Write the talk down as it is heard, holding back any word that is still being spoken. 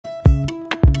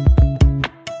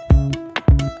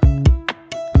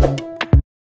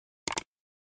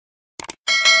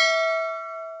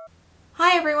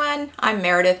I'm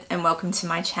Meredith and welcome to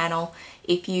my channel.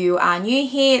 If you are new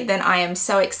here, then I am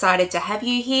so excited to have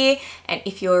you here, and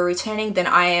if you're returning, then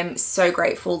I am so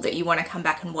grateful that you want to come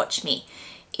back and watch me.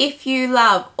 If you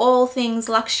love all things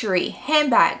luxury,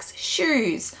 handbags,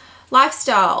 shoes,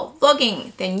 lifestyle,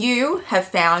 vlogging, then you have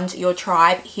found your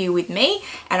tribe here with me,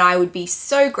 and I would be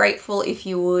so grateful if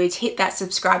you would hit that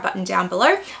subscribe button down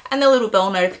below and the little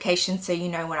bell notification so you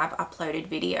know when I've uploaded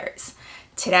videos.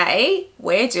 Today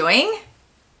we're doing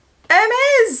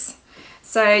Hermes.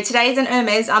 So today's an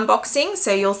Hermes unboxing,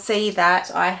 so you'll see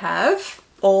that I have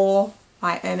all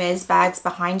my Hermes bags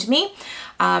behind me.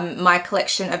 My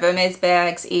collection of Hermes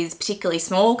bags is particularly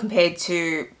small compared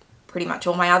to pretty much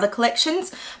all my other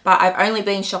collections, but I've only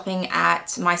been shopping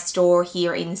at my store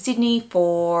here in Sydney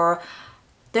for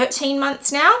 13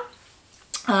 months now,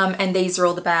 and these are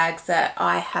all the bags that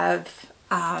I have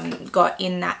got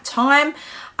in that time,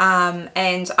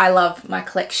 and I love my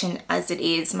collection as it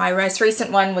is. My most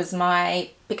recent one was my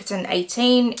Bickerton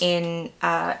 18 in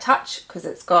touch, because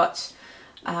it's got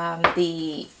let's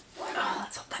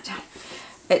hold that down.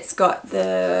 It's got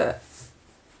the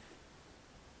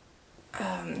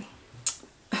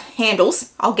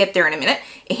handles, I'll get there in a minute,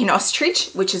 in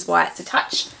ostrich, which is why it's a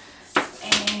touch.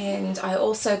 And I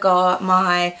also got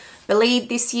my Believe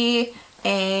this year,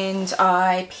 and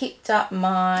I picked up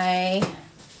my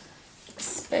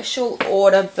special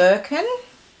order Birkin.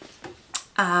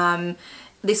 I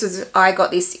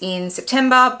got this in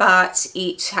September, but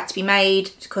it had to be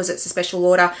made because it's a special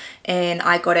order, and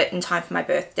I got it in time for my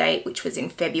birthday, which was in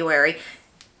February.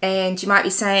 And you might be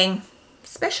saying,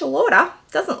 special order?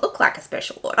 Doesn't look like a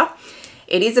special order.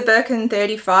 It is a Birkin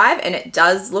 35, and it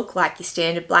does look like your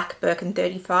standard black Birkin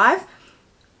 35,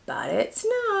 but it's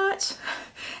not.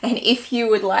 And if you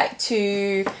would like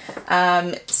to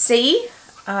see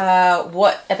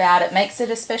what about it makes it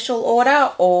a special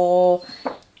order, or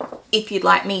if you'd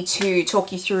like me to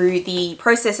talk you through the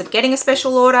process of getting a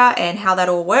special order and how that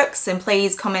all works, then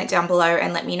please comment down below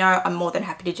and let me know. I'm more than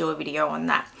happy to do a video on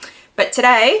that. But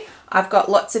today I've got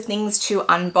lots of things to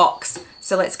unbox,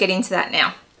 so let's get into that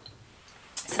now.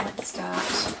 So let's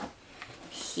start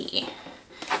here.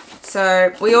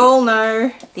 So we all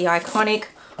know the iconic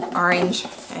orange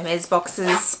Hermes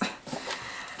boxes,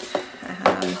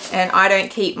 and I don't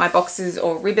keep my boxes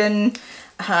or ribbon.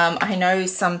 I know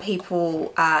some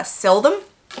people sell them.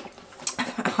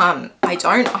 I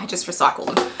don't, I just recycle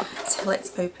them. So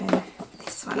let's open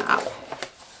this one up.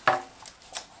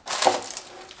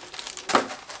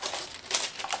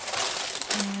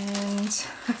 And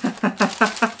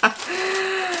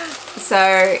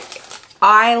so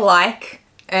I like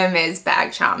Hermes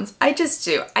bag charms. I just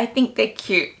do. I think they're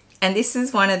cute. And this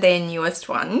is one of their newest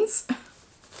ones,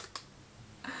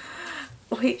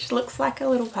 which looks like a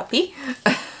little puppy.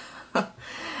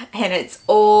 And it's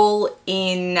all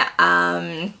in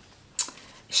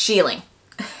shearling,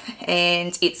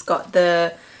 and it's got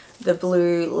the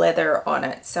blue leather on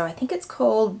it. So I think it's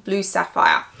called Blue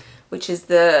Sapphire, which is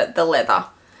the leather.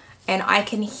 And I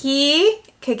can hear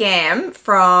Kagam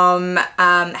from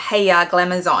Hey Ya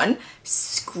Glamazon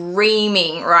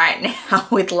screaming right now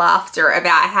with laughter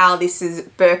about how this is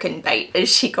Birkin bait, as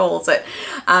she calls it.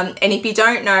 And if you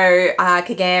don't know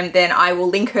Kagam, then I will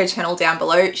link her channel down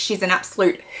below. She's an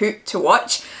absolute hoot to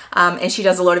watch, and she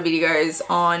does a lot of videos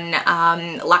on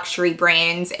luxury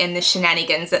brands and the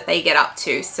shenanigans that they get up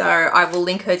to. So I will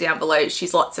link her down below.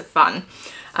 She's lots of fun.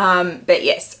 But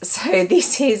yes, so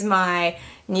this is my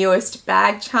newest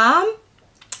bag charm,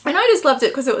 and I just loved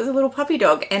it because it was a little puppy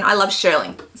dog, and I love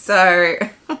shearling. So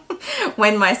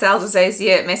when my sales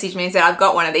associate messaged me and said, I've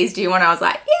got one of these, do you want? I was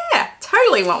like, yeah,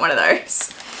 totally want one of those.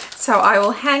 So I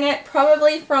will hang it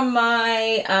probably from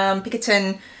my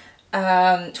Bickerton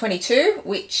 22,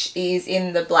 which is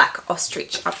in the black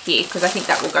ostrich up here, because I think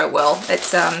that will go well.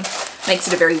 It's makes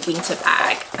it a very winter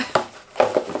bag.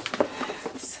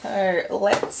 So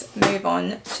let's move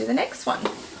on to the next one.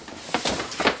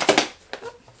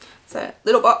 So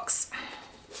little box.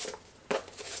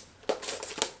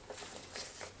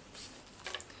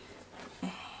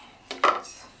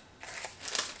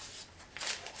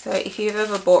 So if you've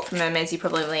ever bought from Hermes, you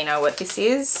probably know what this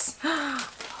is.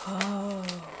 Oh.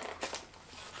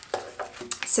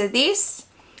 So this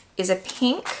is a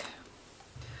pink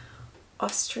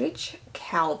ostrich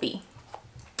Calvi.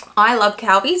 I love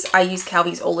Calvis. I use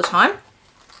Calvis all the time,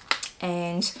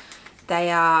 and they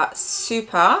are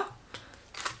super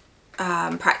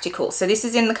practical. So this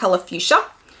is in the color fuchsia,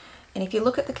 and if you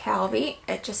look at the Calvi,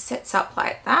 it just sets up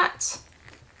like that.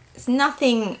 There's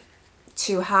nothing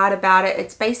too hard about it.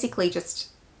 It's basically just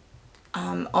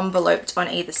enveloped on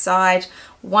either side.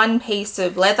 One piece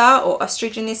of leather, or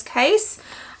ostrich in this case,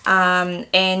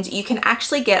 and you can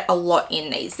actually get a lot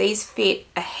in these. These fit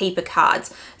a heap of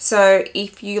cards. So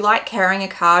if you like carrying a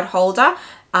card holder,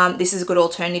 this is a good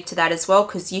alternative to that as well,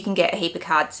 because you can get a heap of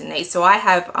cards in these. So I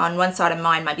have on one side of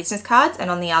mine my business cards, and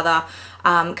on the other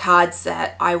cards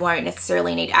that I won't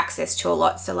necessarily need access to a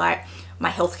lot. So like my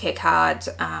healthcare card,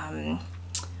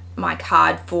 my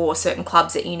card for certain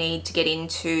clubs that you need to get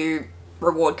into,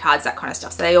 reward cards, that kind of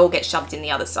stuff. So they all get shoved in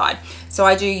the other side. So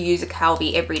I do use a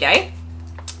Calvi every day.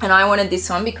 And I wanted this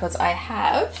one because I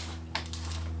have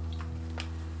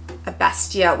a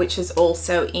Bastia, which is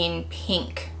also in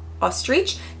pink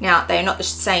ostrich. Now they're not the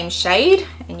same shade,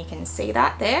 and you can see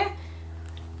that there.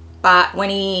 But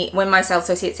when my sales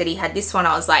associate said he had this one,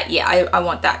 I was like, yeah, I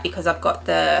want that, because I've got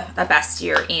a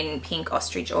Bastia in pink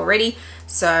ostrich already.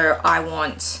 So I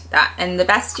want that. And the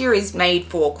Bastia is made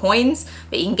for coins,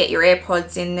 but you can get your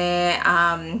AirPods in there.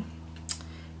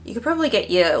 You could probably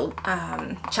get your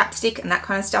chapstick and that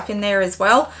kind of stuff in there as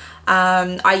well.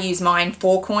 I use mine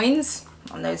for coins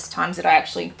on those times that I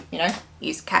actually, you know,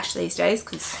 use cash these days,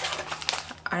 because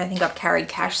I don't think I've carried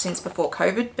cash since before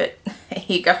COVID, but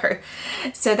here you go.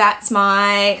 So that's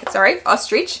my, sorry,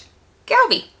 ostrich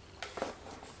Calvi.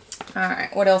 All right,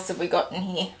 what else have we got in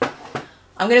here?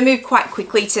 I'm going to move quite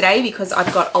quickly today because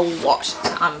I've got a lot to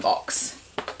unbox.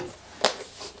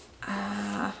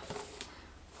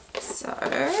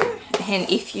 And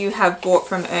if you have bought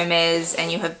from Hermes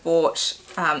and you have bought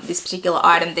this particular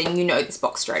item, then you know this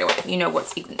box straight away. You know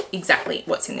exactly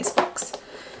what's in this box.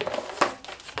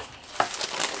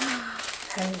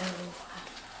 Hello.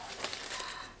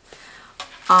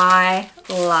 I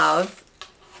love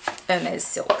Hermes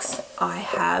silks. I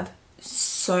have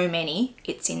so many,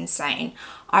 it's insane.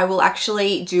 I will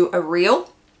actually do a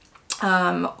reel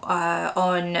on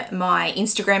my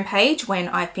Instagram page when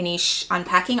I finish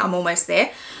unpacking. I'm almost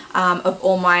there, of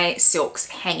all my silks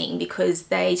hanging, because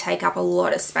they take up a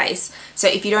lot of space. So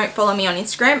if you don't follow me on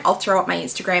Instagram, I'll throw up my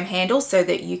Instagram handle so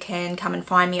that you can come and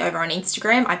find me over on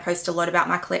Instagram. I post a lot about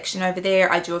my collection over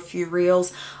there. I do a few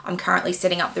reels. I'm currently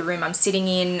setting up the room I'm sitting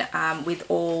in with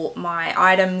all my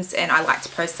items, and I like to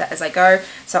post that as I go.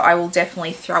 So I will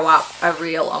definitely throw up a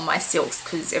reel on my silks,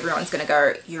 because everyone's going to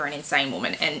go, you're an insane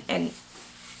woman. And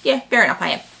yeah, fair enough, I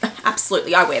am.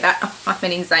 Absolutely, I wear that. I'm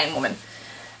an insane woman.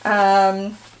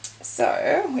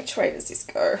 So, which way does this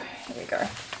go? Here we go.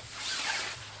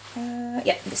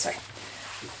 Yeah, this way.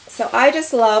 So I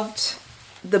just loved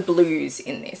the blues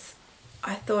in this.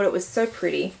 I thought it was so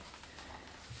pretty.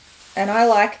 And I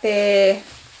like their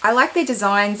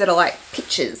designs that are like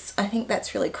pictures. I think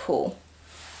that's really cool.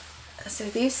 So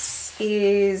this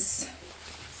is,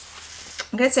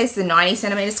 I'm going to say it's the 90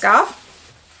 centimeter scarf.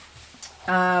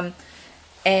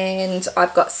 And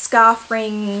I've got scarf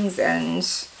rings and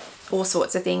all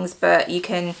sorts of things, but you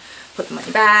can put them on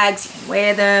your bags, you can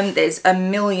wear them. There's a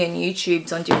million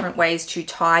YouTubes on different ways to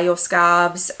tie your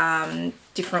scarves,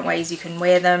 different ways you can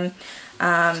wear them.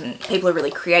 People are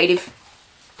really creative.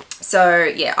 So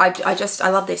yeah, I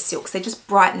love their silks. They're just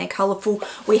bright and they're colourful.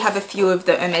 We have a few of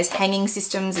the Hermes hanging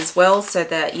systems as well, so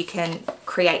that you can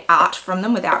create art from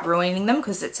them without ruining them,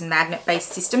 because it's a magnet-based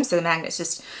system. So the magnets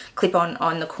just clip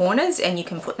on the corners and you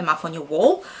can put them up on your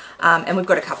wall. And we've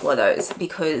got a couple of those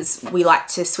because we like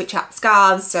to switch out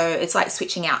scarves. So it's like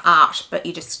switching out art, but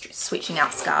you're just switching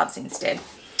out scarves instead.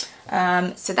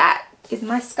 So that is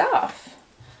my scarf.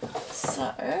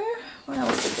 So what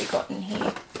else have we got in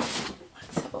here?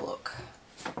 Let's have a look.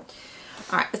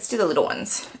 All right, let's do the little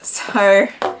ones. So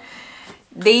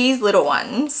these little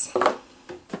ones,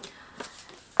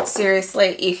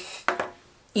 seriously, if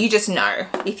you just know,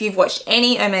 if you've watched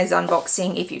any Hermes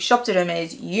unboxing, if you've shopped at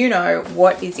Hermes, you know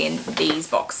what is in these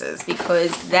boxes,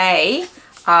 because they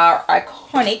are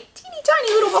iconic, teeny tiny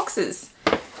little boxes.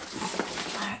 All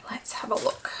right, let's have a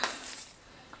look.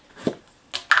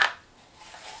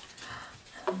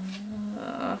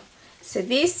 So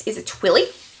this is a Twilly,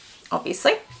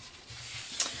 obviously,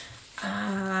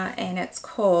 and it's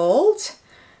called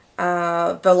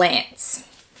Valance,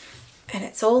 and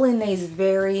it's all in these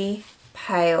very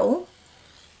pale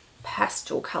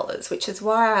pastel colors, which is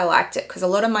why I liked it, because a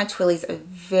lot of my Twillies are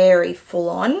very full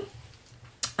on,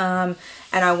 and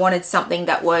I wanted something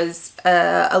that was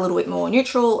a little bit more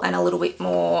neutral and a little bit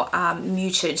more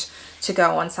muted to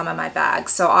go on some of my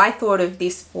bags. So I thought of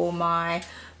this for my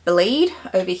bleed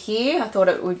over here. I thought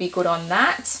it would be good on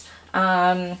that,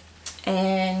 and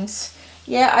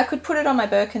yeah, I could put it on my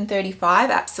Birkin 35,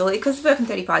 absolutely, because the Birkin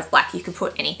 35 is black. You could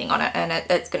put anything on it and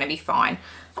it's going to be fine.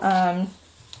 At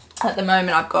the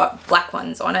moment I've got black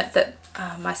ones on it that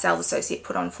my sales associate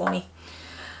put on for me.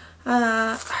 All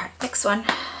right, next one.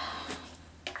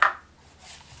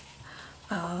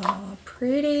 Oh,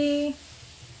 pretty.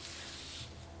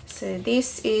 So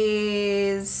this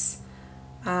is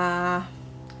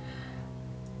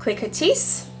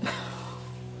Cliquetis.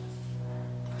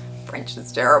 French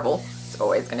is terrible. It's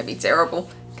always going to be terrible.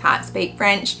 Can't speak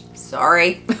French.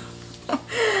 Sorry.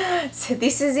 So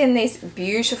this is in this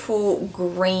beautiful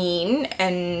green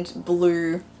and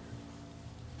blue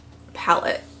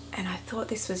palette. And I thought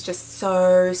this was just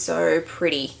so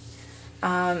pretty.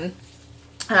 And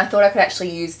I thought I could actually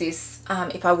use this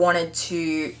if I wanted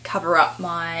to cover up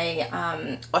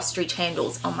my ostrich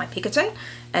handles on my Picotin,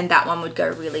 and that one would go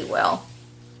really well.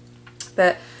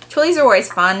 But twillies are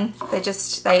always fun.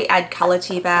 They add colour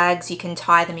to your bags. You can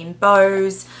tie them in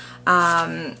bows.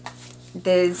 You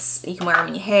can wear them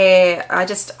in your hair. I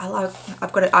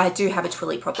do have a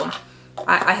twilly problem.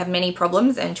 I have many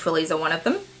problems, and twillies are one of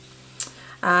them.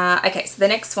 Okay, so the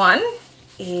next one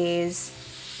is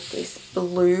this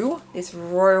blue, this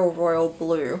royal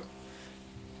blue.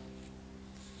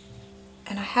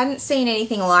 And I hadn't seen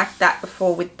anything like that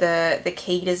before with the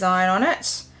key design on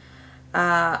it.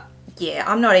 Yeah,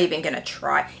 I'm not even gonna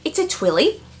try. It's a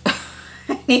twilly.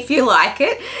 If you like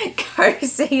it, go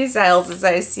see your sales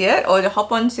associate or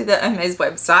hop onto the Hermes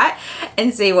website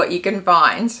and see what you can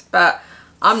find. But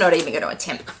I'm not even going to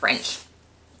attempt the French.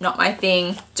 Not my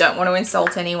thing. Don't want to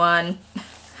insult anyone.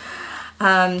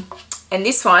 And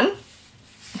this one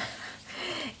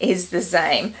is the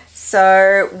same.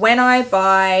 So when I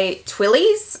buy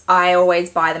twillies, I always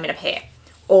buy them in a pair.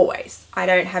 Always. I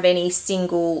don't have any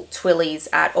single twillies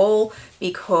at all,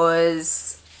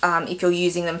 because if you're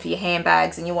using them for your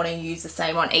handbags and you want to use the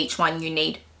same on each one, you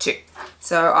need two.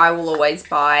 So I will always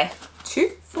buy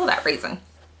two for that reason.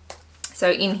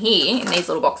 So in here, in these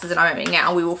little boxes that I'm opening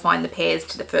now, we will find the pairs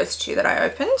to the first two that I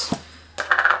opened.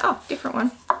 Oh, different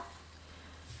one.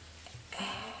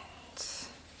 And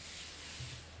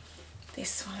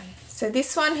this one. So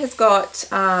this one has got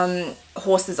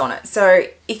horses on it. So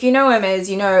if you know Hermes,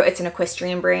 you know it's an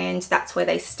equestrian brand. That's where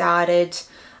they started.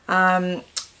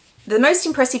 The most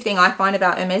impressive thing I find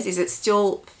about Hermes is it's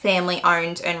still family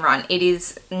owned and run. It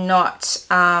is not,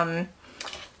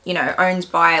 you know,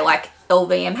 owned by like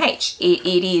LVMH.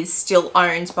 It is still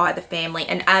owned by the family.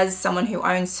 And as someone who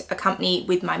owns a company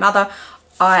with my mother,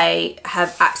 I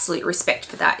have absolute respect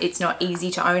for that. It's not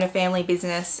easy to own a family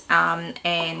business, and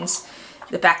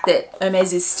the fact that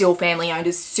Hermes is still family owned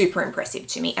is super impressive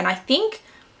to me. And I think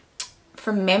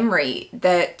from memory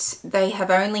that they have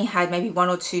only had maybe one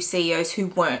or two CEOs who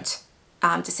weren't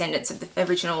descendants of the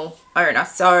original owner.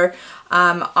 So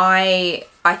I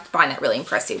find that really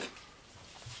impressive.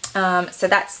 So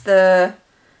that's the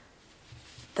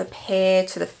pair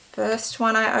to the first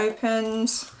one I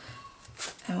opened.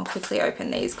 And we'll quickly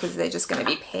open these because they're just going to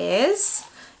be pairs.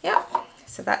 Yep.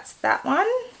 So that's that one.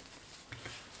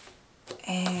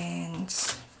 And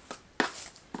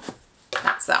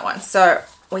that's that one. So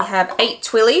we have 8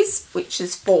 twillies, which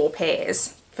is 4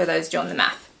 pairs for those doing the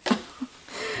math.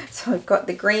 So we've got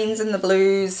the greens and the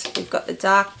blues. We've got the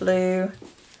dark blue.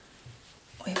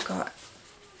 We've got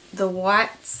the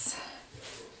whites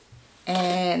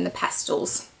and the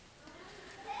pastels.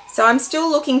 So I'm still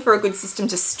looking for a good system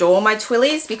to store my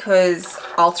twillies, because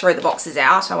I'll throw the boxes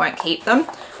out. I won't keep them.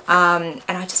 And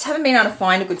I just haven't been able to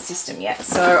find a good system yet.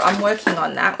 So I'm working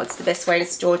on that. What's the best way to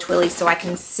store twillies so I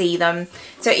can see them?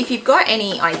 So if you've got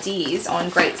any ideas on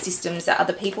great systems that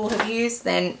other people have used,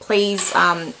 then please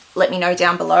let me know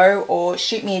down below, or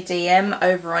shoot me a DM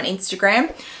over on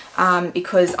Instagram,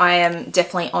 because I am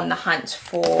definitely on the hunt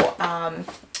for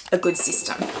a good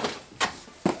system.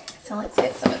 So let's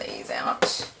get some of these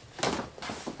out.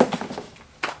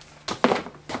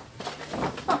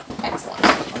 Oh, excellent.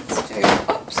 Let's do,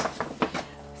 oops.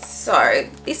 So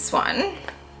this one,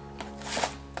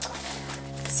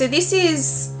 so this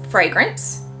is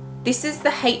fragrance. This is the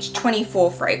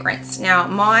H24 fragrance. Now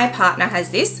my partner has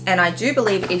this, and I do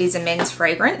believe it is a men's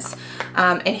fragrance,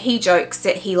 and he jokes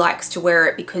that he likes to wear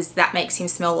it because that makes him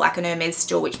smell like an Hermes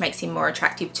store, which makes him more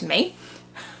attractive to me.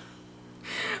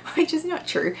 Which is not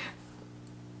true.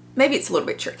 Maybe it's a little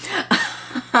bit true.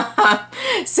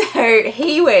 So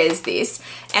he wears this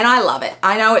and I love it.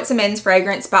 I know it's a men's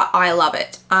fragrance, but I love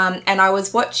it. And I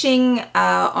was watching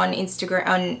on Instagram,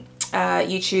 on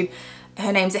YouTube,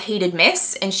 her name's A Heated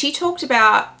Mess, and she talked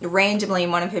about randomly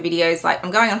in one of her videos, like,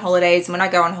 I'm going on holidays, and when I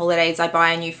go on holidays I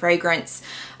buy a new fragrance.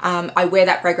 I wear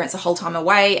that fragrance the whole time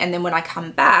away, and then when I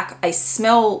come back,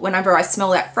 whenever I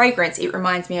smell that fragrance, it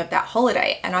reminds me of that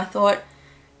holiday. And I thought,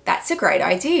 that's a great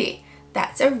idea.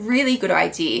 That's a really good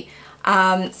idea.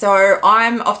 So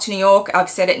I'm off to New York. I've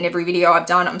said it in every video I've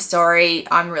done. I'm sorry.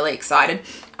 I'm really excited.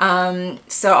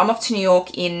 So I'm off to New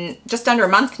York in just under a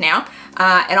month now,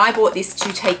 and I bought this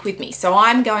to take with me. So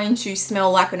I'm going to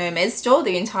smell like an Hermes store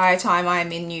the entire time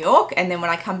I'm in New York, and then when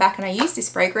I come back and I use this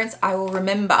fragrance, I will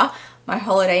remember my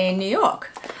holiday in New York.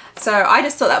 So I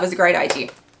just thought that was a great idea.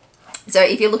 So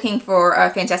if you're looking for a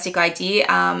fantastic idea,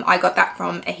 I got that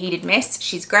from A Heated Mess.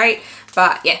 She's great.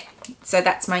 But yeah, so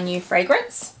that's my new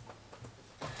fragrance.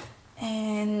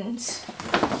 And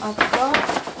I've got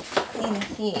in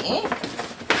here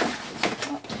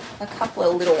a couple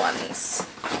of little ones.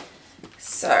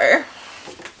 So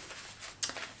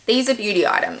these are beauty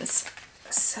items.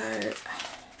 So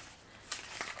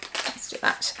let's do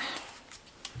that.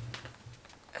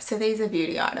 So these are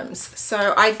beauty items.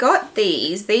 So I got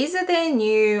these. These are their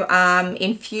new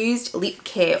infused lip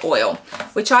care oil,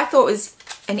 which I thought was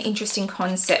an interesting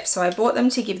concept. So I bought them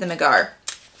to give them a go.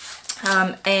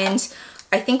 And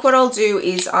I think what I'll do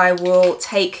is I will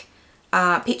take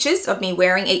pictures of me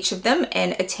wearing each of them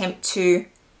and attempt to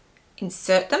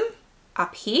insert them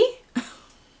up here,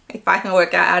 if I can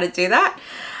work out how to do that.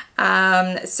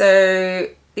 So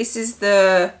this is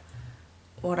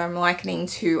what I'm likening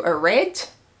to a red.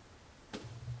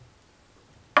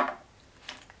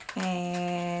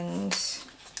 And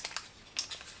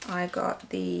I got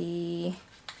this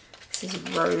is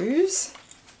rose.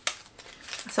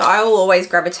 So I will always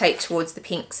gravitate towards the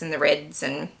pinks and the reds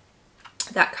and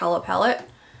that color palette.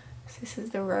 So this is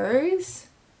the rose.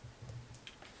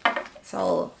 So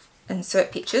I'll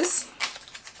insert pictures.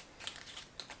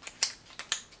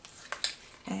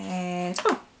 And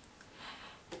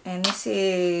and this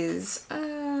is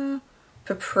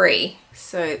Capri.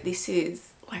 So this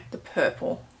is like the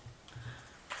purple.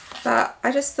 But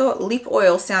I just thought lip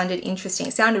oil sounded interesting.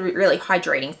 It sounded really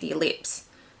hydrating for your lips.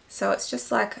 So it's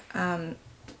just like a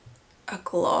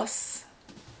gloss.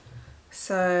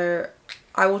 So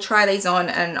I will try these on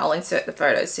and I'll insert the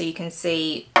photos so you can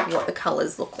see what the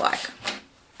colors look like.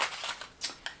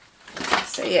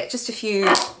 So yeah, just a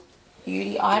few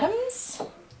beauty items.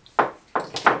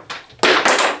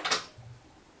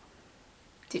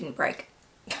 Didn't break.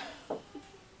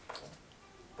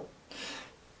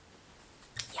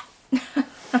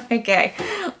 Okay,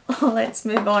 well, let's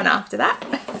move on after that.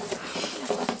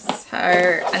 So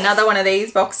another one of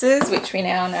these boxes, which we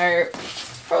now know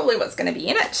probably what's going to be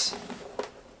in it.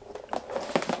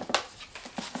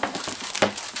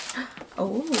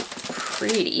 Oh,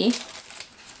 pretty.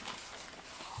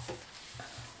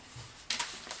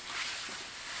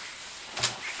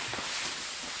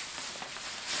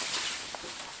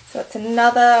 So it's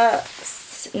another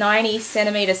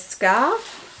 90cm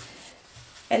scarf.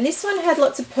 And this one had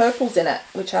lots of purples in it,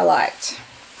 which I liked.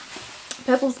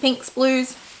 Purples, pinks,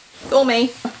 blues, it's all me.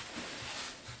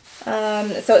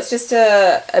 So it's just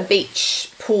a beach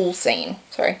pool scene.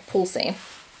 Sorry, pool scene.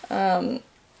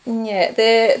 Yeah,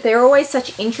 they're always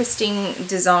such interesting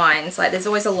designs. Like there's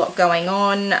always a lot going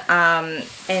on,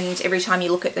 and every time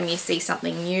you look at them you see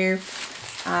something new.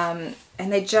 And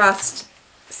they're just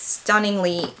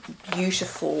stunningly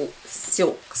beautiful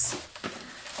silks.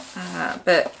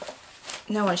 But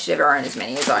no one should ever own as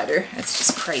many as I do. It's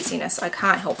just craziness. I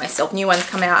can't help myself. New ones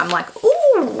come out, I'm like,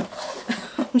 ooh.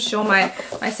 I'm sure my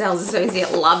sales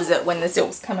associate loves it when the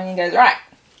silk's coming and goes, right,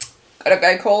 gotta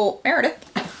go call Meredith.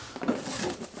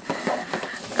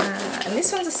 And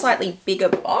this one's a slightly bigger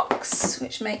box,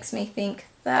 which makes me think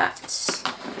that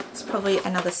it's probably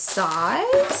another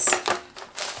size.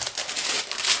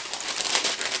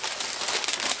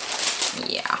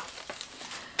 Yeah.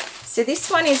 So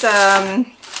this one is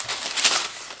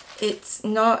it's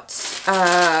not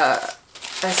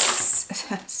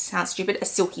sounds stupid, a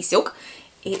silky silk.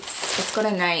 It's got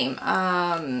a name.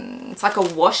 It's like a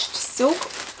washed silk,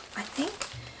 I think.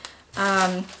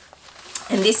 And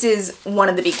this is one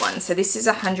of the big ones. So this is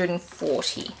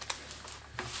 140.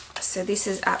 So this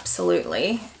is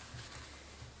absolutely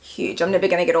huge. I'm never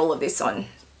going to get all of this on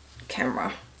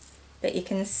camera, but you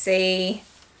can see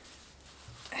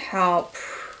how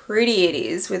pretty it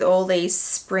is with all these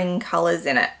spring colors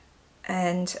in it.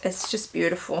 And it's just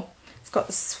beautiful. It's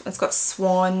got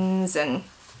swans, and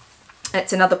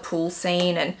it's another pool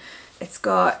scene, and it's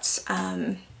got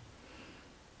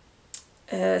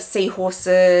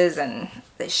seahorses, and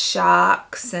there's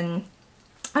sharks, and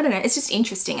I don't know, it's just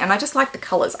interesting, and I just like the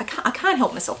colors. I can't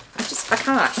help myself. I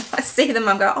can't. I see them,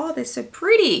 I'm going, oh, they're so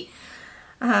pretty.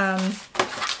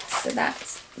 So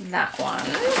that's that one,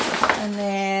 and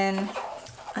then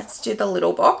let's do the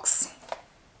little box.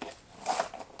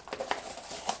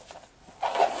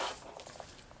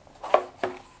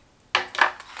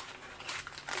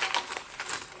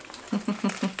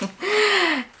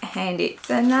 And it's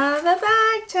another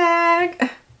bag tag.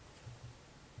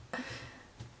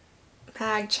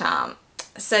 bag charm.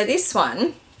 So this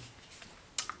one,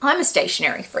 I'm a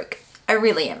stationery freak. I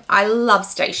really am. I love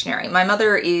stationery. My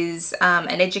mother is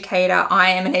an educator.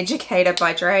 I am an educator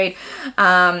by trade.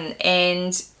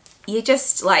 And you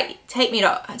just like take me to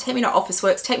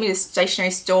Officeworks, take me to the stationery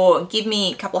store, give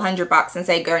me a couple $100 and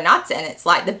say go nuts, and it's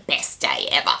like the best day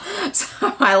ever.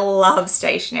 So I love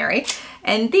stationery.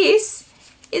 And this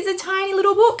is a tiny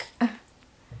little book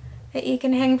that you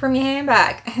can hang from your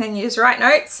handbag, and you just write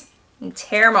notes and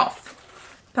tear them off.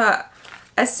 But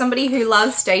as somebody who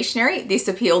loves stationery, this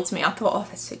appealed to me. I thought, oh,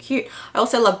 that's so cute. I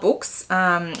also love books.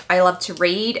 I love to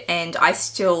read, and I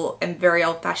still am very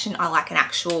old-fashioned. I like an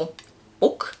actual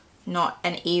book, not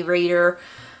an e-reader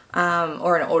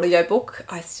or an audio book.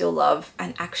 I still love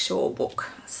an actual book.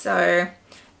 So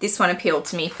this one appealed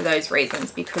to me for those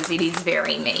reasons, because it is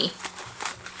very me.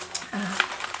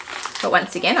 But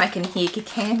once again, I can hear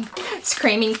Kakan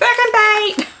screaming, "Book and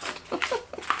bait!"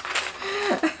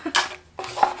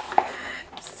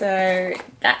 So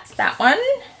that's that one.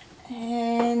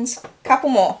 And a couple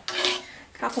more.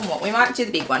 We might do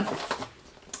the big one.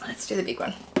 Let's do the big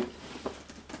one.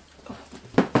 Oh,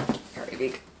 very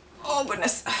big. Oh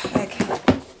goodness. Okay.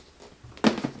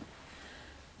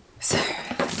 So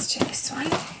let's do this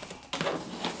one.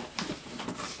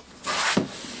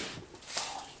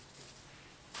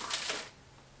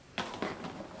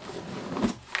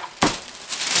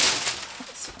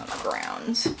 This one on the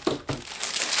ground.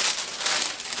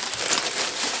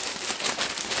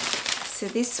 So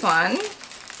this one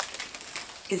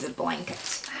is a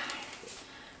blanket.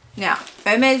 Now,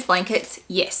 Hermes blankets,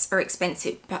 yes, are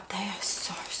expensive, but they are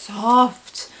so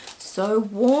soft, so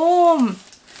warm,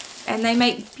 and they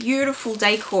make beautiful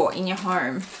decor in your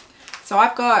home. So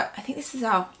I've got, I think this is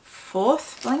our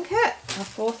fourth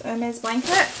Hermes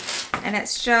blanket, and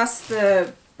it's just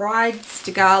the Bride's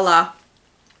de Gala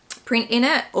print in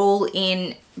it, all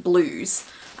in blues.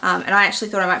 And I actually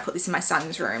thought I might put this in my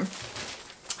son's room.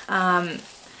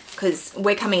 Because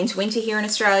we're coming into winter here in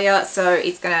Australia, so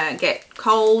it's gonna get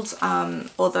cold,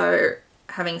 although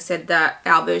having said that,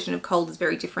 our version of cold is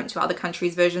very different to other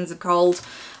countries' versions of cold.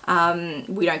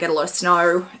 We don't get a lot of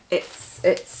snow.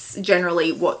 It's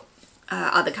generally what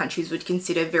other countries would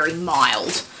consider very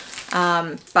mild,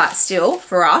 but still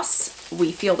for us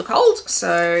we feel the cold,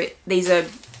 so these are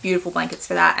beautiful blankets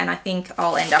for that, and I think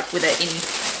I'll end up with it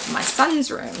in my son's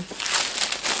room.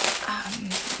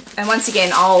 And once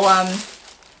again, I'll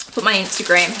put my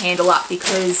Instagram handle up,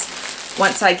 because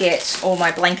once I get all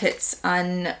my blankets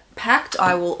unpacked,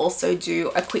 I will also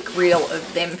do a quick reel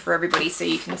of them for everybody, so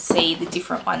you can see the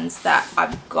different ones that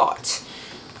I've got,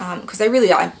 because they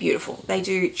really are beautiful. They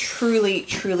do truly,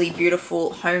 truly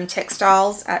beautiful home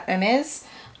textiles at Hermes.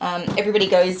 Everybody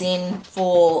goes in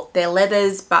for their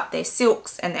leathers, but their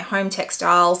silks and their home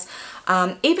textiles.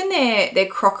 Even their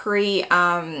crockery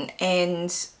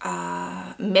and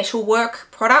metalwork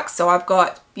products. So I've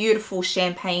got beautiful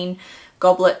champagne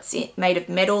goblets made of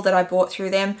metal that I bought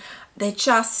through them. They're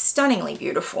just stunningly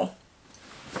beautiful.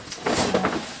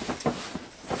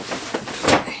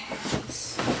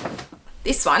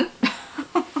 This one,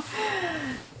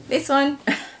 this one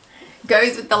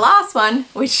goes with the last one,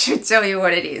 which should tell you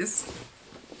what it is.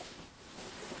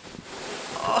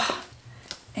 Oh,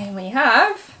 and we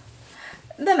have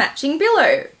the matching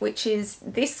billow, which is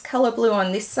this color blue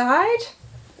on this side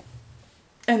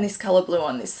and this color blue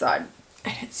on this side,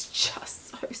 and it's just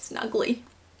so snuggly,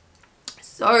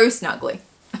 so snuggly.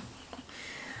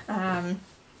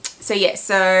 So yeah,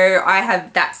 so I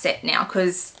have that set now,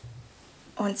 because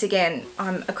once again,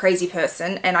 I'm a crazy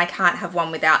person and I can't have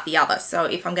one without the other. So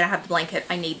if I'm gonna have the blanket,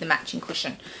 I need the matching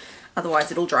cushion,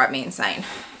 otherwise it'll drive me insane.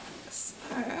 So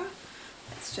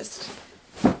let's just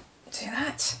do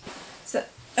that. So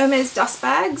Hermes dust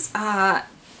bags are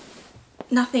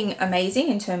nothing amazing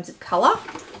in terms of colour,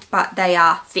 but they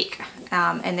are thick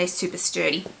and they're super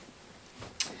sturdy.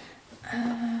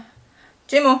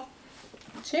 Two more.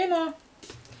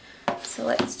 So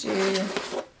let's do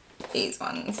these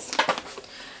ones.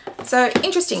 So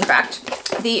interesting fact,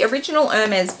 the original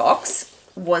Hermes box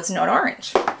was not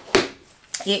orange.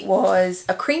 It was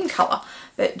a cream colour,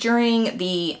 but during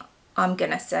the, I'm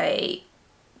gonna say,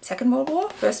 Second World War,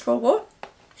 First World War,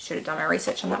 should have done my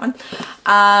research on that one,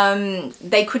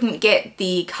 they couldn't get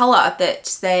the colour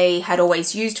that they had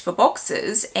always used for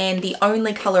boxes, and the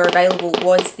only colour available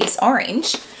was this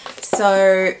orange.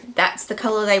 So that's the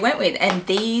colour they went with, and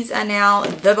these are now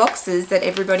the boxes that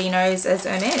everybody knows as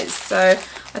Hermes. So I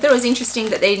thought it was interesting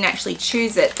that they didn't actually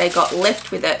choose it, they got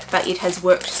left with it, but it has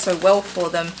worked so well for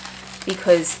them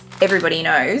because everybody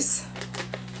knows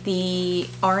the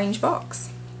orange box.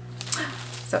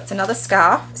 So it's another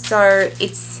scarf. So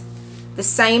it's the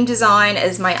same design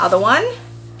as my other one,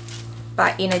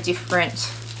 but in a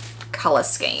different color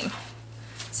scheme.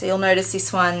 So you'll notice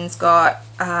this one's got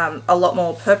a lot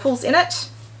more purples in it,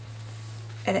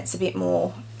 and it's a bit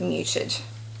more muted.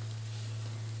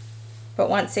 But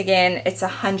once again, it's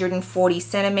 140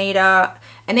 centimeter,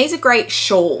 and these are great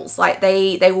shawls. Like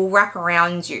they will wrap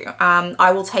around you.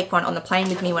 I will take one on the plane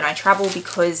with me when I travel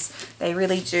because they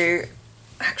really do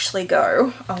actually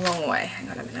go a long way. Hang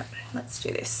on a minute, let's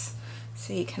do this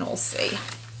so you can all see.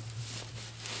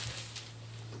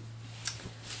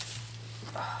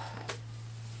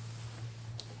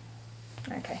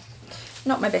 Okay,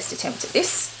 not my best attempt at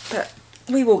this, but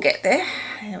we will get there.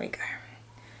 There we go.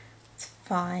 Let's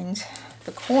find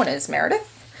the corners,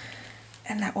 Meredith,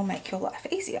 and that will make your life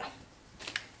easier.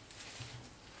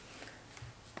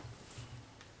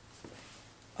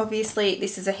 Obviously,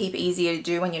 this is a heap easier to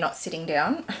do when you're not sitting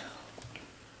down.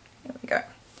 There we go.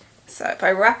 So if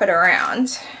I wrap it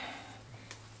around,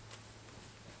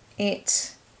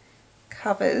 it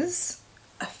covers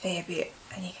a fair bit,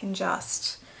 and you can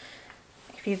just,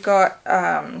 if you've got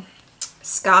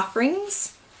scarf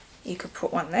rings, you could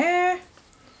put one there,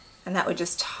 and that would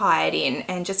just tie it in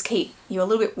and just keep you a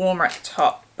little bit warmer at the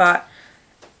top. But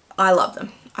I love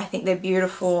them. I think they're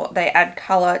beautiful. They add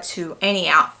color to any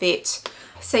outfit.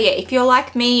 So yeah, if you're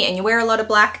like me and you wear a lot of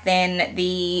black, then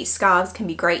the scarves can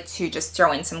be great to just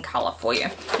throw in some color for you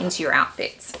into your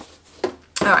outfits.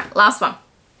 All right, last one.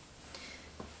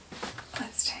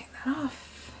 Let's take that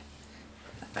off.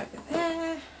 Put that over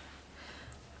there.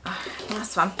 Oh,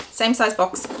 last one, same size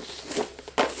box.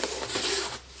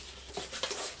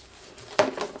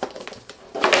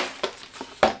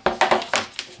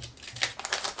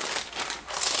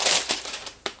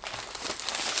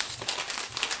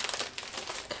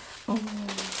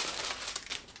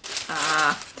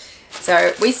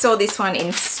 So we saw this one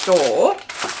in store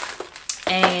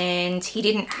and he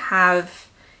didn't have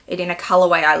it in a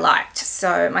colorway I liked.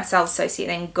 So my sales associate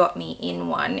then got me in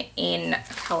one in a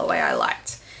colorway I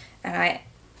liked. And I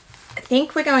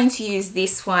think we're going to use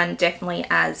this one definitely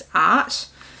as art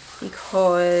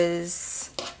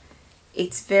because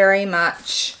it's very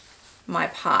much my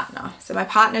partner. So my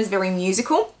partner is very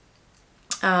musical,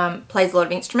 plays a lot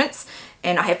of instruments,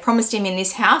 and I have promised him in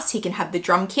this house he can have the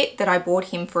drum kit that I bought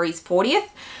him for his 40th.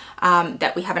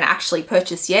 That we haven't actually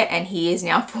purchased yet, and he is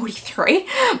now 43,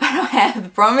 but I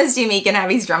have promised him he can have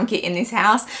his drum kit in this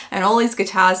house and all his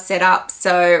guitars set up.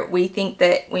 So we think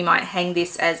that we might hang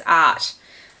this as art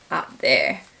up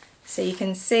there. So you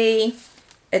can see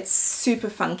it's super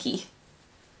funky.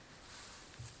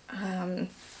 And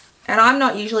I'm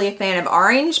not usually a fan of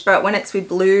orange, but when it's with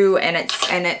blue and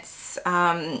it's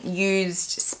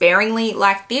used sparingly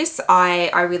like this,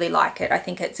 I really like it. I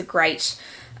think it's a great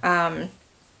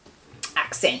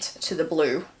accent to the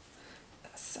blue.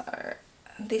 So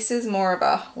this is more of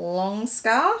a long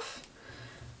scarf,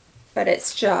 but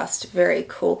it's just very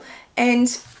cool.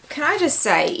 And can I just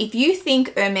say, if you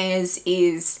think Hermes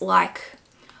is like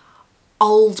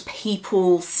old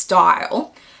people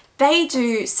style, they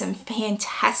do some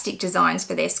fantastic designs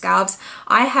for their scarves.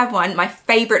 I have one, my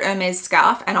favorite Hermes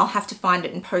scarf, and I'll have to find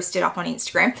it and post it up on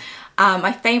Instagram.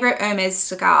 My favorite Hermes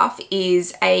scarf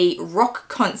is a rock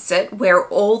concert where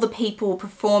all the people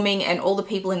performing and all the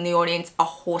people in the audience are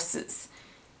horses.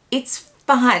 It's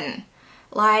fun.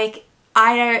 Like,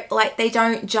 they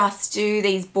don't just do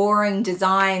these boring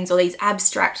designs or these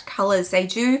abstract colors. They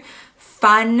do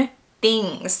fun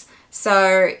things.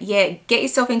 So yeah, get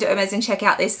yourself into Hermes and check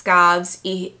out their scarves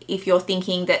if you're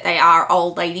thinking that they are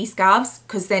old lady scarves,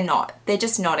 because they're not. They're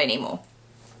just not anymore.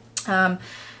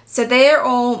 So they're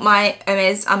all my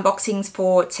Hermes unboxings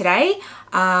for today.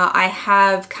 I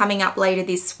have coming up later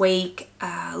this week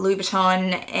Louis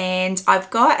Vuitton, and I've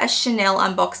got a Chanel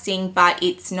unboxing, but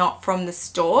it's not from the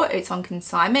store. It's on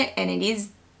consignment, and it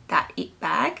is that it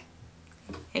bag.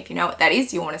 If you know what that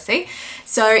is, you want to see.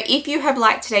 So if you have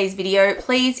liked today's video,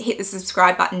 please hit the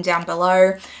subscribe button down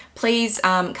below. Please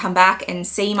come back and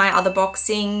see my other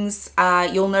boxings.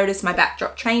 You'll notice my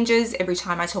backdrop changes every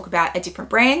time I talk about a different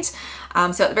brand. So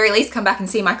at the very least, come back and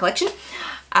see my collection.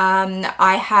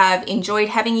 I have enjoyed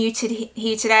having you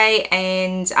here today,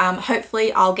 and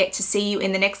hopefully I'll get to see you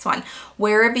in the next one.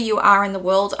 Wherever you are in the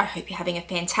world, I hope you're having a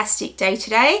fantastic day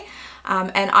today,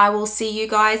 and I will see you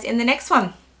guys in the next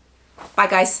one. Bye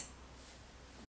guys.